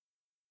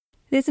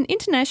There's an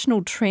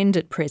international trend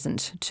at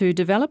present to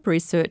develop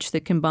research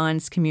that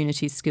combines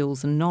community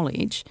skills and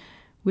knowledge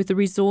with the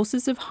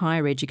resources of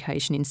higher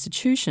education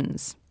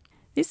institutions.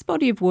 This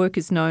body of work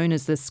is known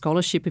as the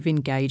Scholarship of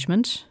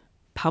Engagement,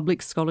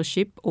 Public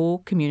Scholarship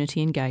or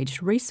Community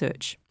Engaged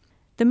Research.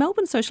 The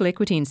Melbourne Social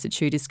Equity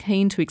Institute is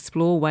keen to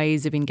explore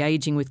ways of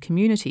engaging with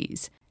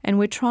communities, and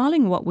we're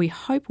trialling what we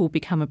hope will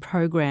become a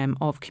program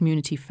of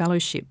community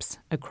fellowships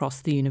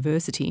across the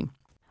university.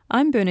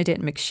 I'm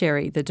Bernadette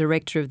McSherry, the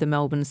Director of the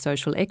Melbourne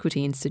Social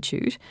Equity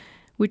Institute,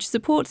 which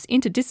supports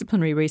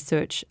interdisciplinary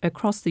research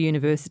across the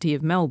University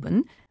of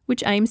Melbourne,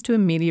 which aims to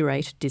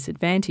ameliorate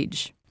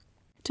disadvantage.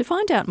 To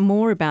find out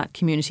more about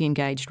community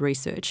engaged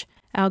research,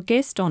 our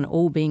guest on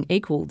All Being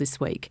Equal this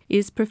week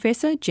is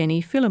Professor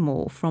Jenny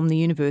Phillimore from the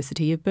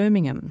University of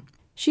Birmingham.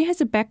 She has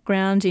a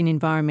background in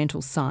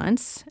environmental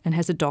science and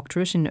has a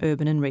doctorate in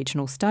urban and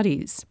regional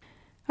studies.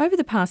 Over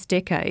the past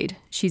decade,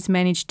 she's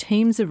managed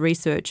teams of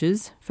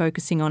researchers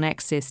focusing on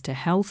access to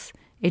health,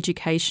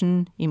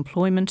 education,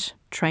 employment,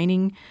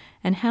 training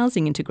and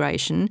housing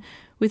integration,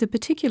 with a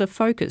particular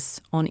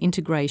focus on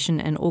integration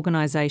and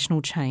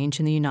organisational change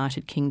in the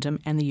United Kingdom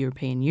and the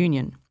European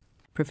Union.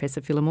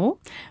 Professor Phillimore,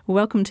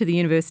 welcome to the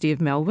University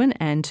of Melbourne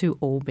and to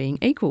All Being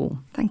Equal.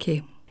 Thank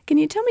you. Can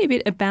you tell me a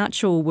bit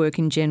about your work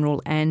in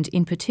general and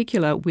in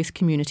particular with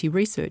community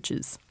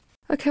researchers?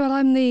 Okay, well,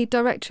 I'm the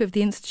Director of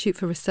the Institute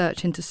for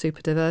Research into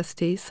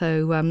Superdiversity.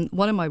 So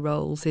one of my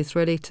roles is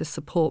really to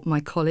support my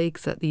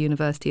colleagues at the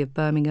University of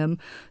Birmingham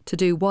to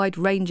do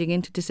wide-ranging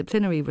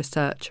interdisciplinary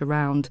research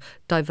around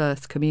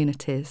diverse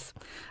communities.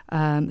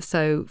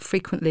 So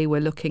frequently we're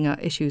looking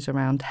at issues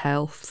around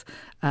health,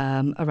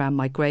 around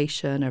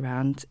migration,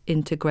 around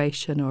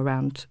integration, or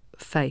around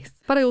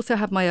faith. But I also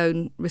have my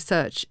own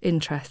research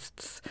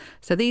interests.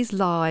 So these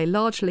lie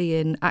largely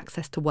in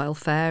access to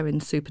welfare in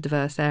super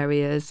diverse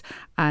areas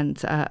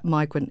and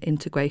migrant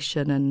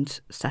integration and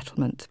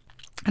settlement.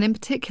 And in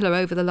particular,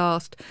 over the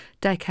last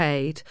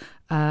decade,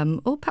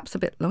 or perhaps a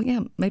bit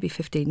longer, maybe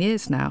 15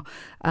 years now,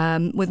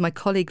 with my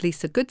colleague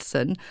Lisa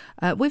Goodson,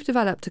 we've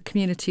developed a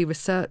community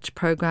research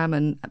programme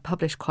and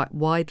published quite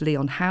widely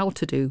on how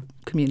to do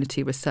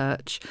community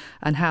research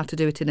and how to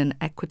do it in an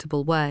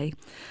equitable way.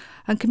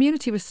 And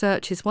community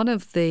research is one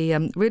of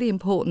the really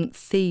important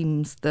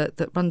themes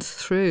that runs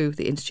through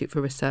the Institute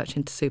for Research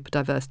into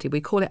Superdiversity.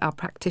 We call it our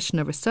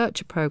Practitioner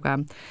Researcher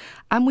Programme,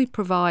 and we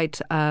provide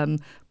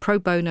pro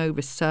bono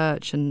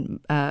research and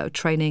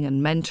training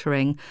and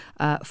mentoring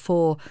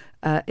for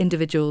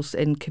individuals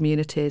in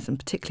communities and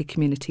particularly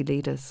community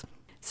leaders.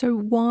 So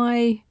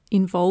why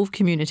involve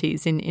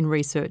communities in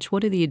research?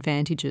 What are the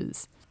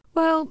advantages?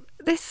 Well,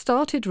 this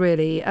started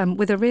really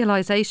with a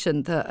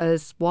realisation that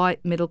as white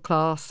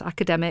middle-class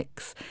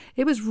academics,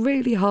 it was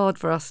really hard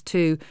for us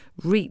to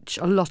reach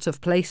a lot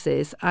of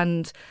places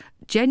and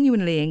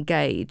genuinely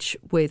engage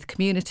with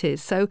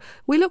communities. So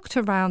we looked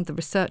around the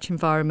research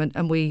environment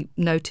and we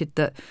noted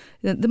that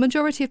the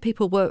majority of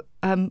people were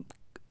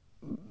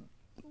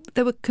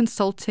they were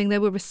consulting, they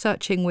were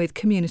researching with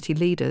community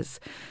leaders,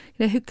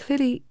 who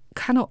clearly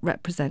cannot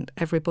represent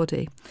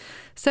everybody.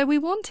 So we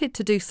wanted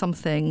to do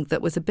something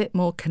that was a bit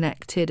more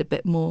connected, a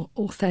bit more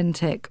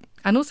authentic.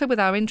 And also with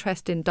our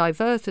interest in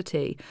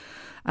diversity,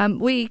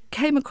 we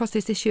came across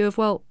this issue of,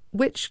 well,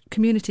 which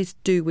communities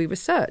do we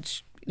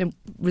research?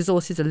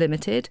 Resources are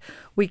limited.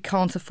 We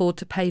can't afford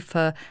to pay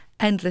for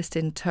endless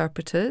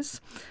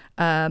interpreters.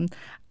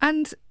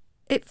 And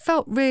it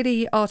felt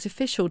really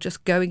artificial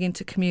just going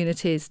into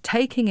communities,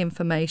 taking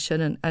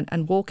information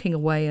and walking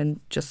away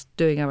and just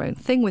doing our own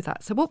thing with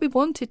that. So what we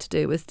wanted to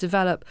do was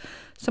develop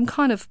some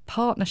kind of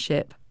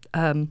partnership,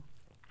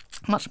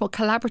 much more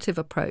collaborative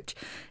approach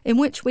in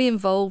which we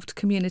involved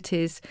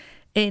communities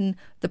in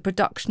the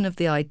production of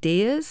the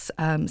ideas.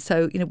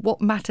 So,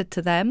 what mattered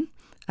to them?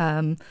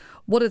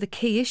 What are the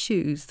key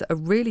issues that are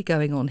really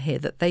going on here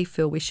that they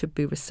feel we should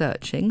be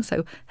researching?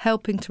 So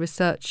helping to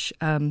research,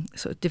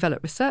 sort of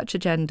develop research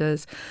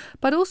agendas,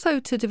 but also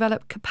to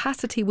develop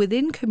capacity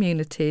within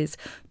communities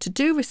to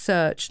do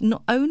research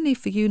not only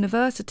for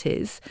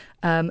universities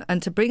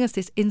and to bring us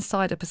this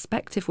insider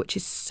perspective, which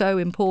is so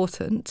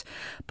important,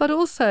 but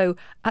also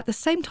at the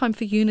same time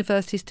for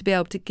universities to be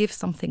able to give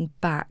something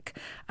back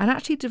and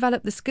actually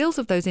develop the skills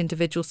of those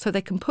individuals so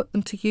they can put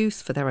them to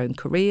use for their own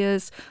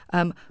careers,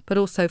 but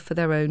also for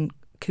their own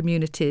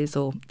communities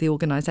or the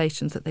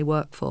organisations that they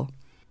work for.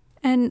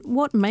 And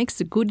what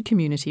makes a good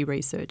community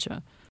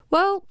researcher?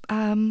 Well,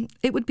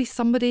 it would be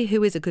somebody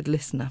who is a good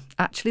listener.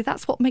 Actually,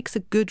 that's what makes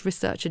a good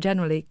researcher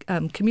generally.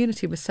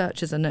 Community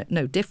researchers are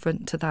no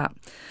different to that.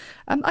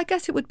 I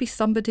guess it would be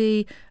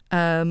somebody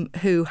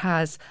who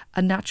has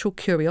a natural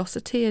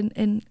curiosity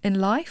in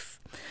life,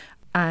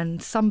 and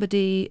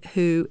somebody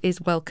who is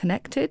well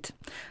connected,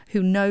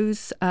 who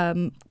knows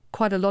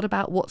quite a lot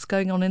about what's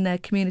going on in their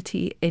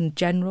community in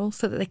general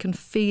so that they can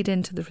feed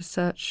into the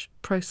research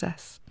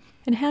process.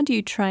 And how do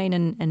you train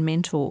and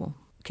mentor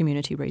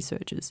community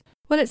researchers?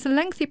 Well, it's a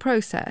lengthy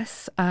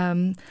process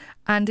and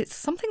it's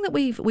something that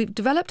we've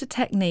developed a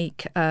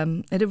technique.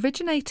 It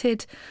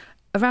originated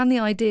around the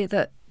idea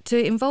that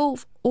to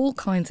involve all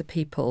kinds of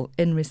people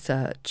in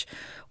research,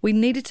 we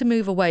needed to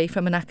move away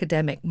from an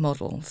academic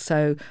model,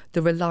 so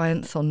the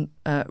reliance on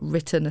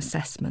written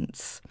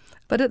assessments.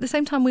 But at the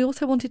same time, we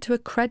also wanted to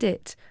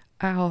accredit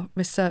our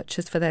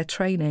researchers for their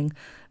training.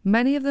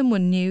 Many of them were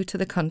new to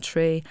the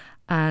country,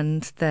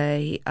 and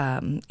they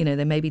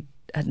maybe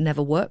had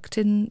never worked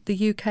in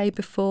the UK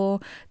before.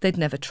 They'd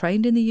never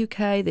trained in the UK.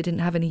 They didn't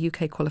have any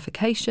UK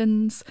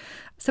qualifications.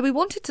 So we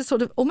wanted to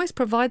sort of almost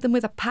provide them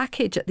with a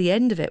package at the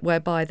end of it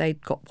whereby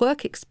they'd got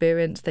work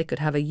experience, they could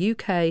have a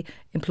UK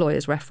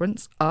employer's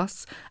reference,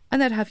 us,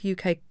 and they'd have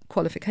UK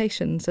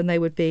qualifications, and they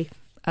would be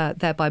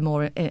thereby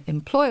more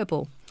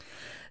employable.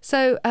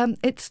 So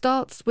it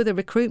starts with a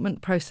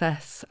recruitment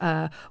process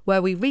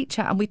where we reach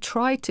out and we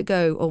try to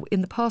go, or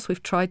in the past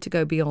we've tried to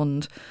go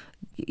beyond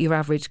your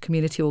average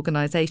community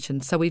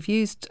organisation. So we've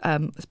used,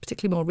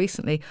 particularly more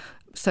recently,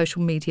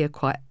 social media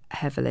quite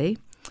heavily.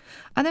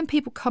 And then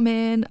people come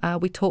in,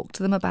 we talk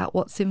to them about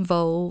what's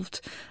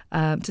involved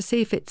to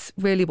see if it's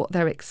really what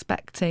they're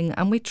expecting.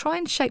 And we try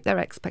and shape their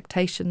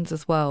expectations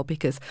as well,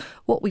 because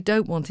what we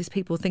don't want is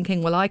people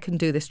thinking, well, I can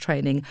do this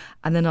training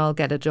and then I'll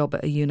get a job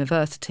at a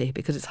university,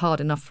 because it's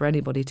hard enough for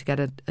anybody to get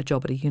a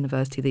job at a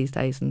university these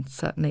days. And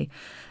certainly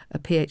a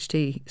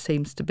PhD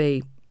seems to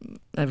be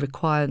a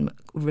requirement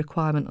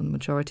on the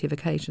majority of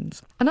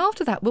occasions. And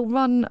after that, we'll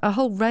run a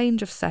whole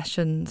range of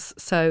sessions.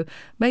 So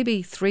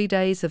maybe 3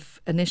 days of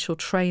initial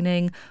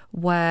training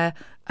where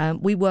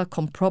we work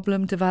on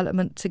problem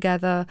development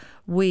together.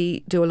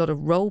 We do a lot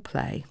of role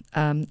play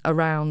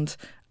around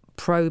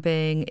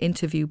probing,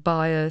 interview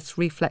bias,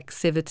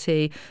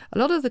 reflexivity, a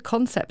lot of the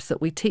concepts that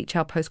we teach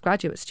our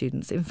postgraduate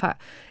students. In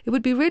fact, it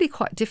would be really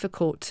quite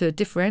difficult to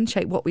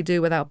differentiate what we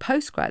do with our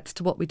postgrads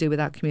to what we do with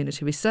our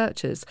community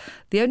researchers.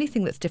 The only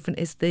thing that's different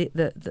is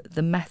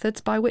the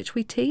methods by which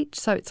we teach.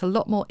 So it's a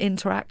lot more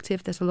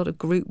interactive. There's a lot of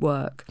group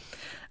work.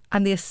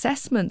 And the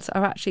assessments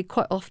are actually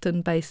quite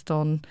often based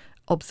on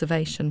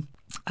observation.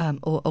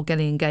 Or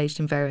getting engaged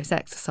in various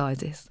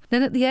exercises.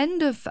 Then at the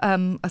end of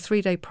a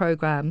 3-day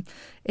programme,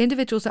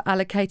 individuals are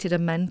allocated a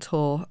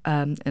mentor,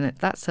 and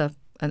that's an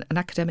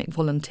academic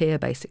volunteer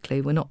basically.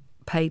 We're not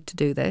paid to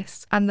do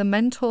this. And the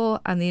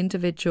mentor and the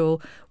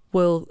individual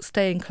will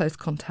stay in close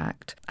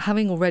contact.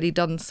 Having already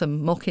done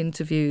some mock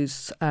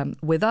interviews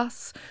with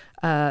us,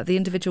 the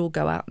individual will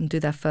go out and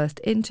do their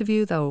first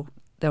interview. They'll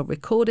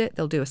record it,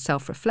 they'll do a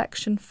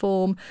self-reflection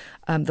form,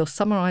 they'll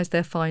summarise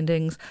their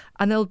findings,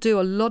 and they'll do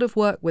a lot of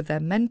work with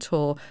their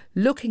mentor,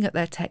 looking at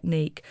their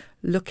technique,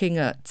 looking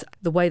at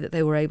the way that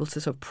they were able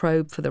to sort of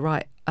probe for the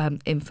right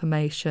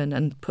information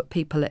and put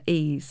people at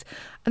ease.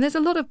 And there's a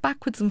lot of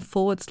backwards and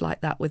forwards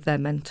like that with their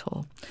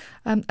mentor.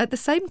 At the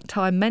same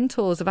time,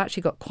 mentors have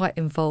actually got quite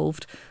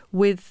involved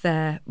with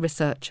their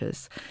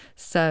researchers.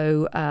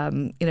 So,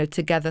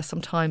 together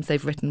sometimes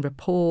they've written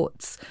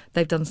reports,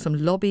 they've done some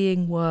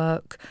lobbying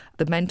work.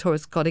 The mentor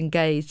has got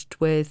engaged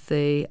with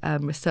the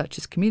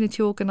researchers'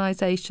 community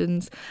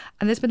organisations,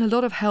 and there's been a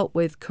lot of help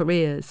with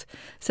careers.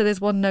 So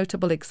there's one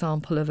notable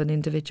example of an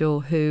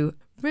individual who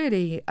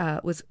really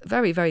was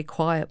very, very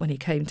quiet when he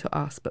came to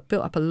us, but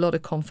built up a lot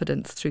of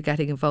confidence through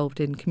getting involved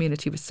in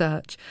community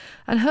research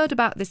and heard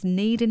about this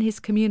need in his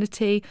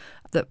community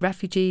that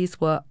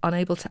refugees were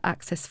unable to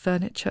access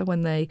furniture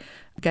when they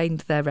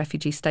gained their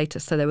refugee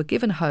status. So they were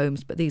given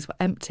homes, but these were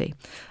empty.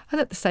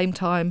 And at the same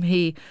time,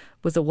 he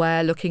was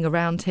aware, looking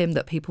around him,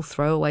 that people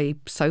throw away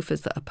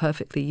sofas that are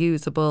perfectly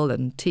usable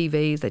and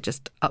TVs. They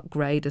just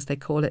upgrade, as they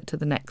call it, to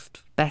the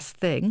next best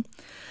thing.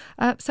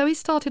 So he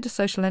started a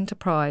social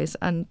enterprise,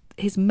 and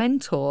his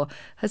mentor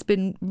has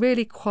been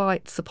really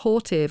quite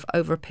supportive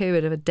over a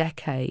period of a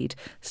decade,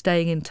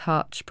 staying in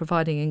touch,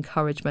 providing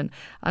encouragement.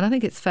 And I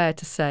think it's fair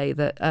to say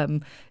that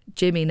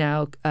Jimmy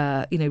now,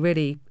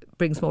 really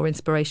brings more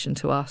inspiration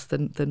to us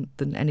than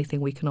anything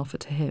we can offer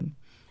to him.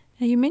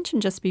 Now, you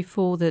mentioned just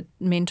before that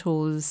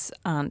mentors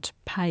aren't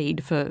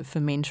paid for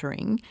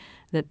mentoring,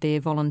 that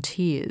they're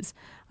volunteers.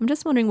 I'm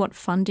just wondering what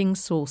funding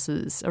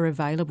sources are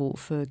available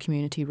for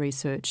community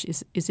research.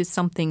 Is this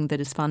something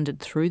that is funded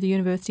through the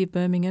University of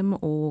Birmingham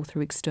or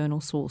through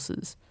external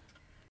sources?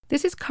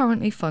 This is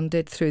currently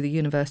funded through the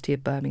University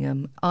of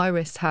Birmingham.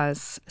 IRIS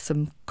has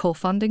some core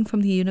funding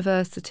from the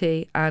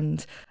university,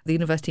 and the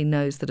university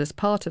knows that as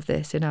part of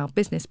this, in our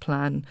business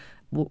plan,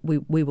 we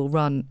will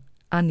run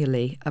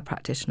annually a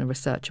practitioner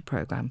researcher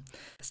programme.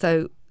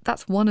 So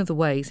that's one of the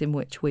ways in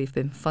which we've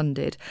been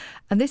funded.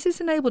 And this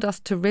has enabled us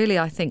to really,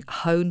 I think,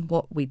 hone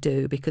what we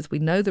do, because we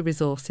know the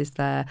resource is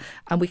there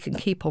and we can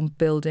keep on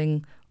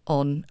building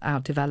on our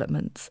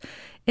developments.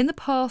 In the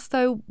past,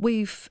 though,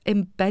 we've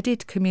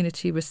embedded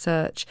community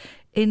research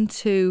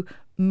into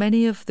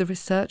many of the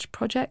research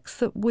projects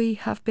that we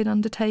have been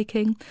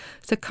undertaking.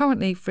 So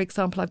currently, for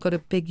example, I've got a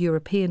big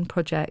European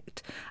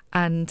project,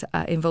 and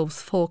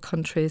involves 4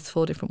 countries,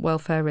 4 different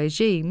welfare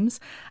regimes.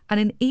 And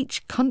in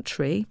each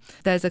country,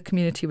 there's a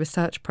community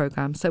research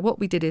programme. So what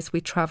we did is we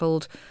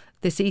travelled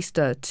this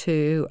Easter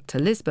to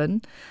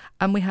Lisbon,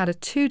 and we had a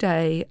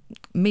 2-day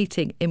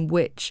meeting in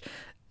which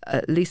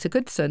Lisa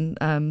Goodson,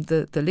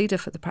 the leader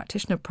for the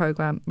practitioner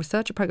program,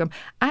 researcher program,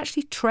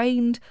 actually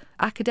trained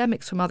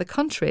academics from other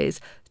countries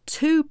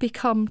to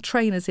become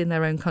trainers in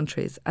their own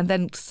countries. And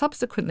then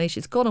subsequently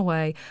she's gone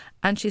away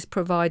and she's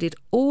provided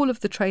all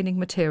of the training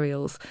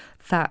materials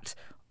that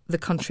the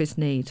countries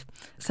need.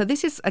 So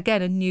this is,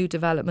 again, a new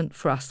development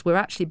for us. We're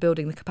actually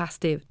building the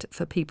capacity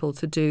for people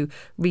to do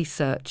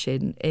research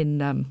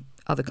in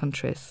other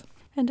countries.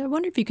 And I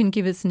wonder if you can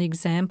give us an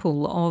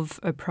example of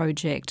a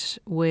project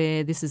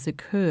where this has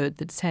occurred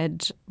that's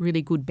had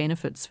really good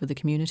benefits for the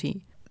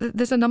community.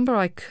 There's a number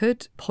I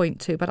could point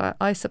to, but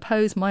I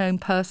suppose my own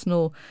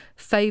personal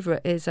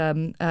favourite is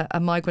a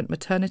migrant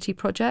maternity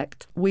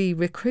project. We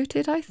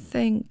recruited, I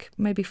think,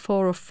 maybe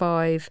 4 or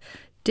 5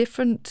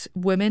 different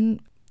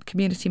women,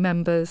 community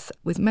members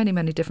with many,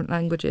 many different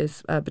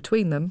languages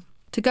between them,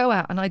 to go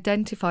out and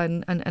identify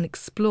and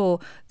explore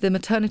the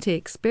maternity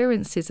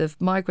experiences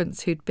of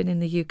migrants who'd been in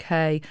the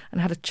UK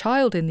and had a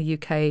child in the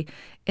UK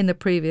in the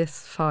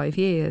previous 5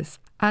 years.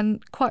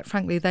 And quite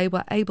frankly, they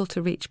were able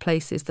to reach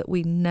places that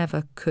we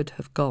never could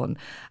have gone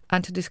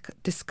and to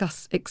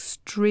discuss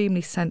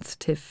extremely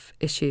sensitive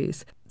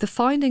issues. The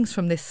findings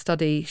from this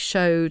study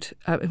showed,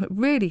 it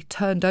really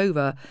turned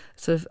over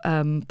sort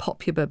of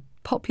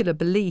popular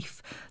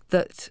belief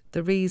that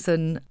the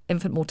reason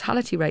infant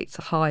mortality rates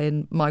are high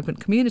in migrant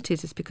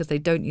communities is because they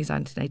don't use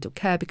antenatal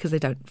care, because they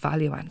don't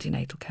value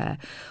antenatal care.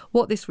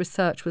 What this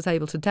research was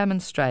able to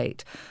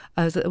demonstrate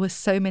is that there were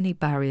so many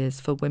barriers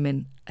for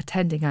women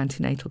attending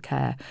antenatal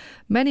care,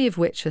 many of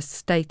which are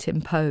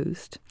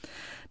state-imposed.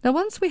 Now,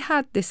 once we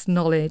had this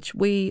knowledge,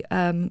 we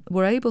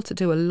were able to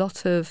do a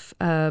lot of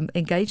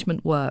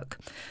engagement work,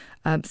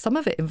 some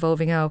of it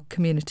involving our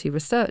community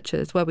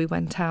researchers, where we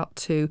went out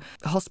to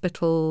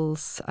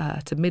hospitals,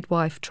 to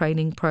midwife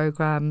training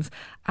programs,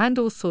 and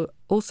also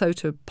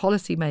to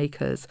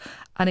policymakers,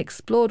 and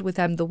explored with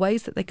them the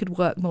ways that they could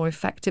work more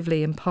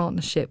effectively in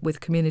partnership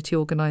with community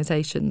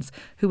organisations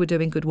who were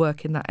doing good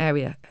work in that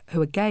area,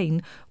 who,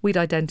 again, we'd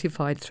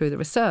identified through the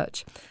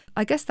research.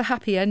 I guess the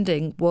happy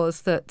ending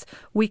was that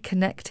we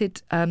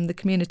connected the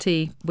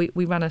community.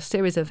 We ran a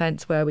series of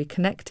events where we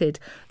connected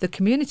the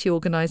community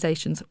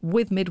organisations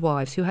with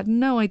midwives who had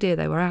no idea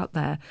they were out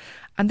there.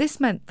 And this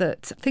meant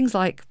that things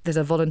like there's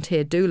a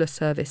volunteer doula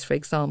service, for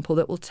example,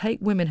 that will take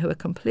women who are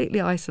completely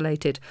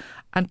isolated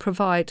and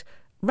provide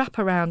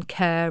wraparound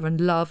care and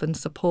love and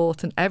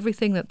support and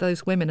everything that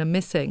those women are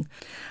missing.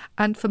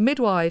 And for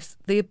midwives,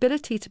 the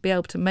ability to be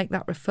able to make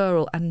that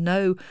referral and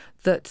know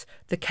that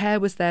the care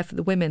was there for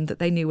the women that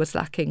they knew was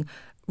lacking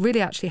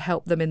really actually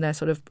helped them in their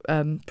sort of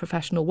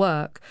professional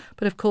work.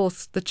 But of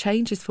course, the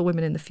changes for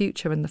women in the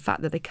future and the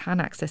fact that they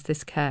can access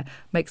this care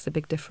makes a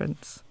big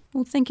difference.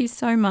 Well, thank you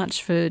so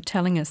much for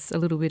telling us a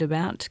little bit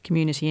about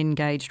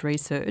community-engaged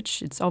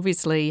research. It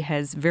obviously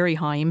has very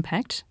high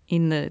impact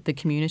in the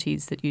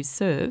communities that you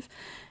serve,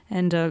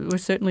 and we've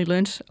certainly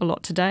learnt a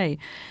lot today.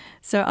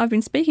 So I've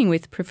been speaking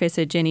with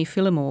Professor Jenny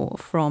Phillimore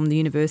from the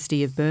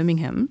University of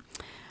Birmingham.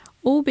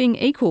 All Being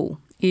Equal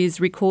is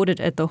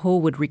recorded at the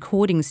Hallwood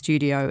Recording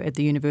Studio at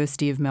the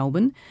University of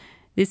Melbourne.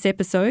 This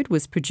episode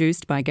was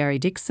produced by Gary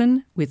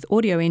Dickson with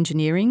audio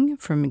engineering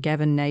from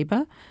Gavin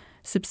Nebauer.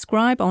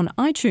 Subscribe on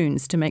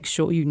iTunes to make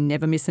sure you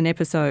never miss an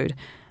episode.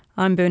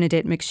 I'm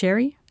Bernadette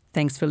McSherry.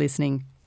 Thanks for listening.